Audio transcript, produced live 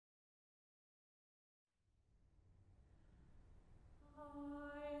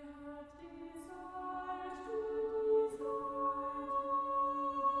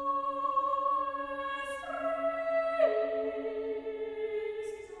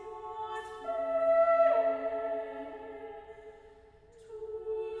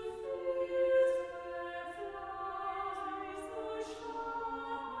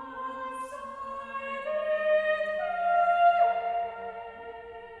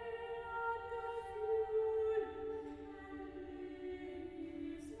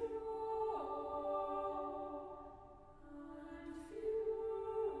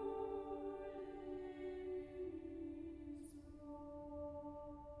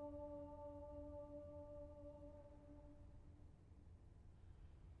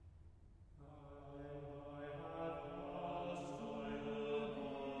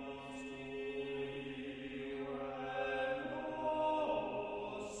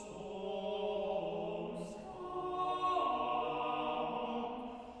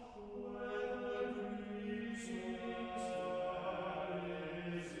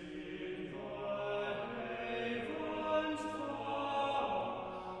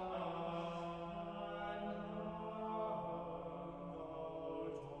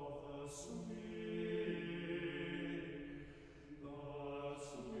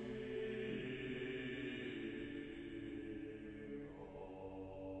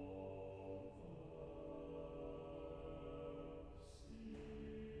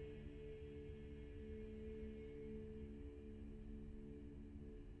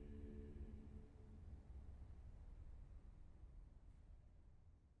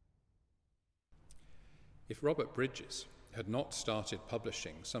If Robert Bridges had not started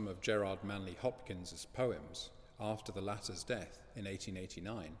publishing some of Gerard Manley Hopkins's poems after the latter's death in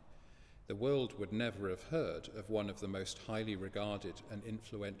 1889, the world would never have heard of one of the most highly regarded and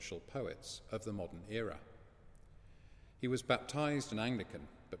influential poets of the modern era. He was baptized an Anglican,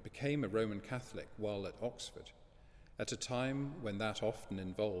 but became a Roman Catholic while at Oxford, at a time when that often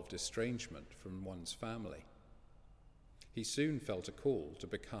involved estrangement from one's family. He soon felt a call to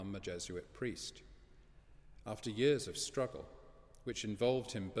become a Jesuit priest. After years of struggle, which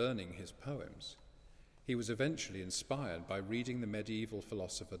involved him burning his poems, he was eventually inspired by reading the medieval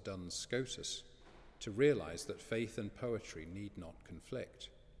philosopher Duns Scotus to realize that faith and poetry need not conflict.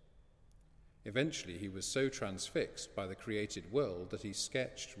 Eventually, he was so transfixed by the created world that he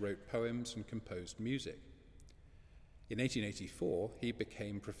sketched, wrote poems, and composed music. In 1884, he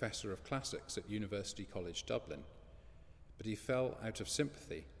became Professor of Classics at University College Dublin, but he fell out of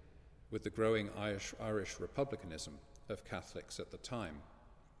sympathy with the growing Irish republicanism of Catholics at the time.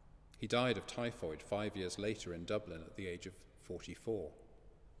 He died of typhoid 5 years later in Dublin at the age of 44.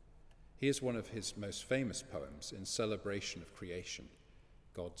 Here's one of his most famous poems in celebration of creation,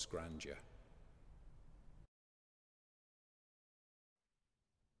 God's Grandeur.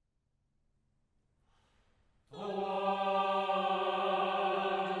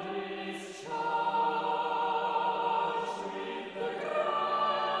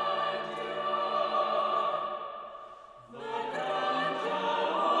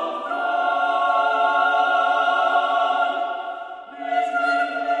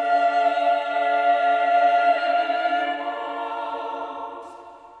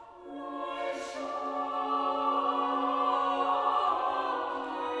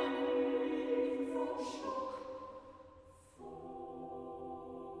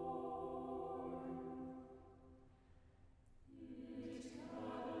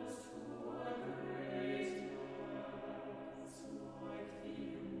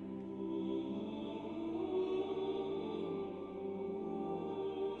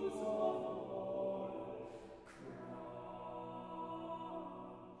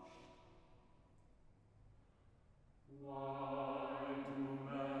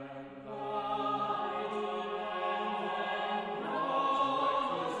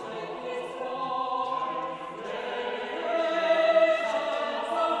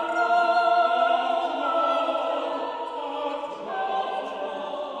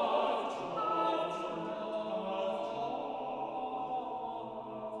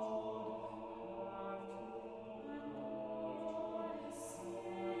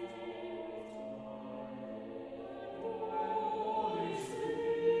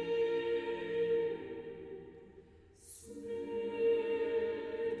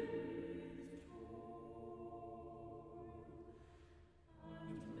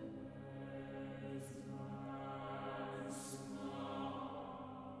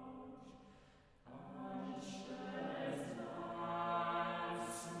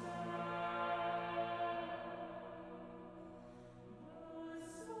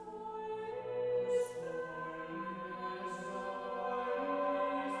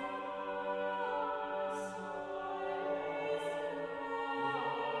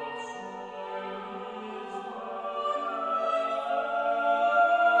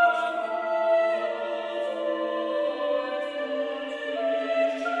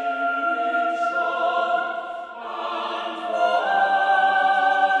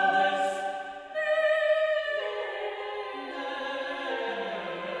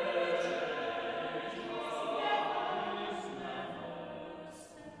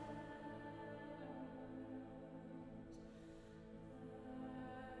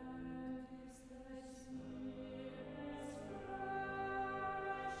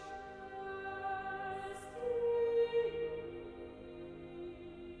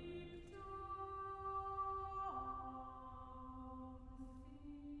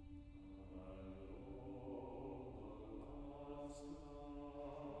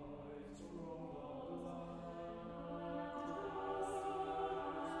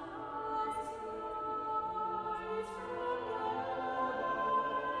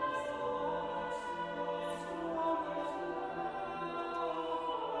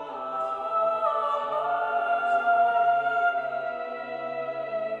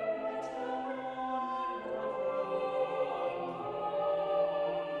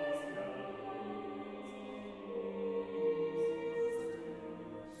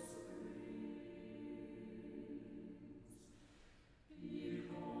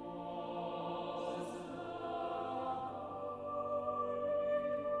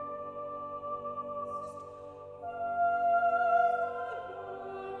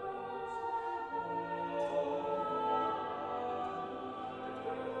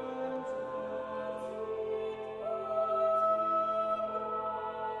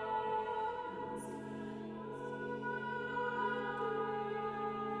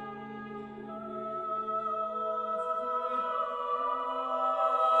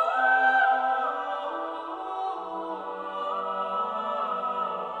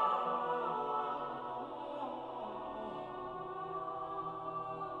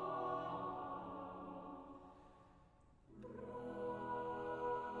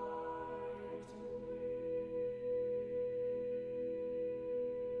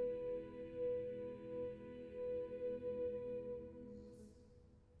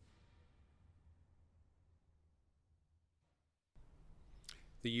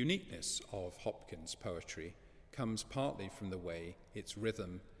 The uniqueness of Hopkins' poetry comes partly from the way its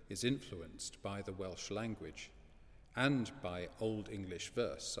rhythm is influenced by the Welsh language and by Old English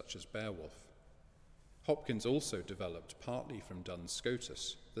verse such as Beowulf. Hopkins also developed partly from Duns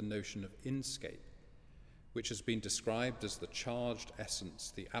Scotus the notion of inscape, which has been described as the charged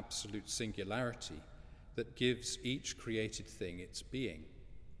essence, the absolute singularity that gives each created thing its being.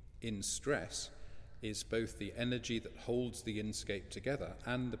 In stress is both the energy that holds the inscape together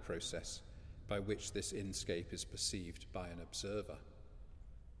and the process by which this inscape is perceived by an observer.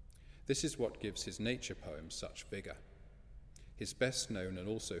 This is what gives his nature poems such vigour. His best known and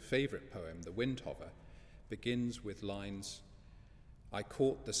also favourite poem, The Windhover, begins with lines, "I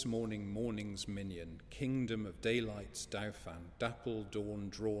caught this morning's minion, kingdom of daylight's Dauphin, dapple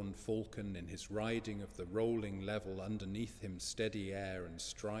dawn-drawn falcon in his riding of the rolling level underneath him steady air and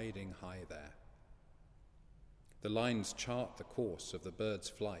striding high there." The lines chart the course of the bird's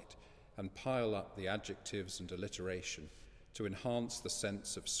flight and pile up the adjectives and alliteration to enhance the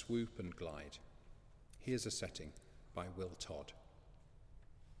sense of swoop and glide. Here's a setting by Will Todd.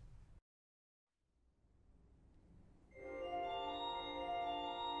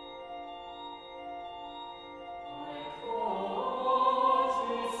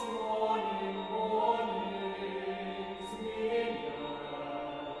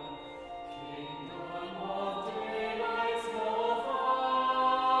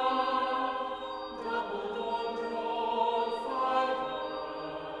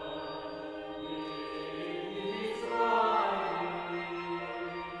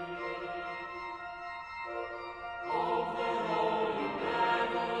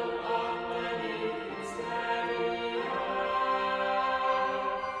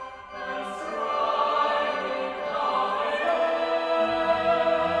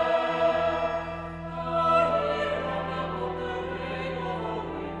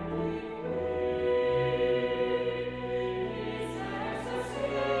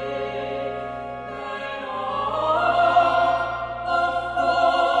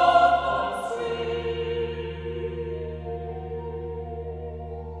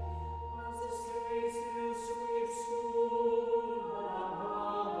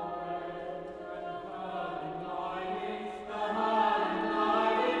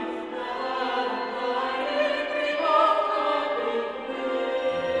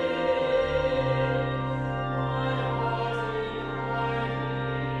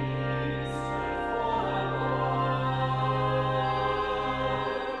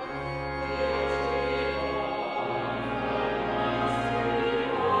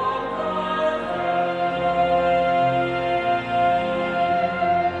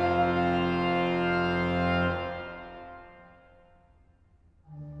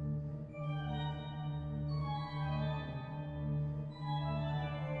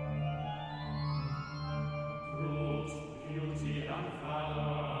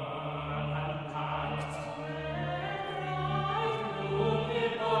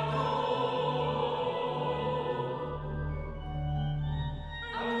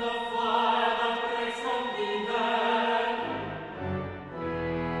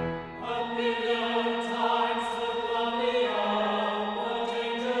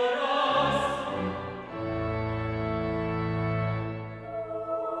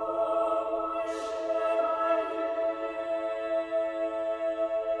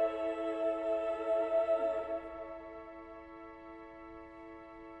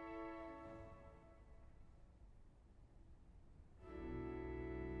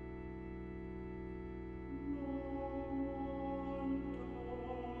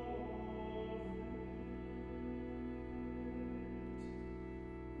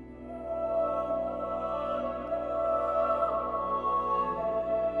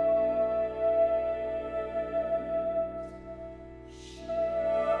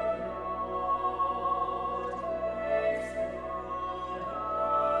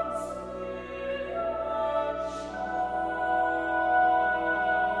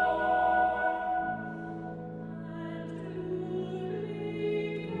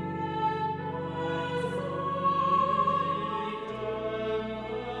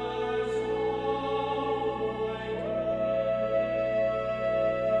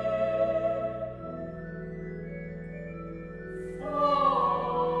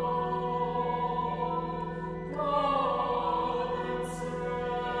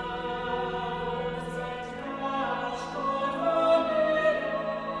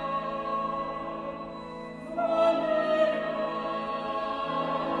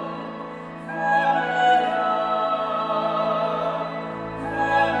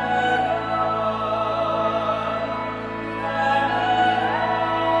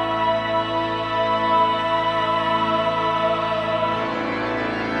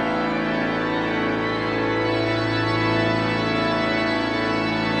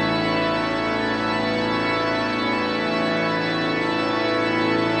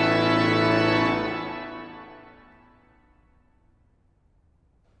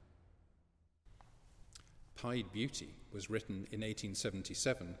 Pied Beauty was written in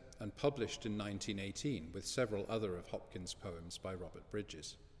 1877 and published in 1918 with several other of Hopkins' poems by Robert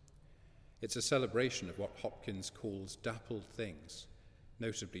Bridges. It's a celebration of what Hopkins calls dappled things,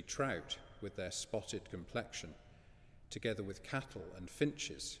 notably trout with their spotted complexion, together with cattle and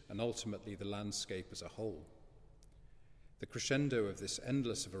finches, and ultimately the landscape as a whole. The crescendo of this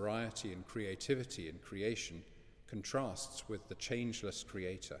endless variety and creativity in creation contrasts with the changeless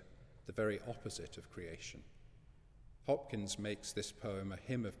creator, the very opposite of creation. Hopkins makes this poem a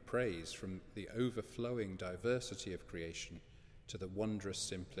hymn of praise from the overflowing diversity of creation to the wondrous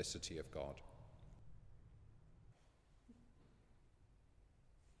simplicity of God.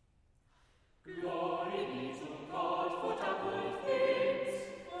 Glory.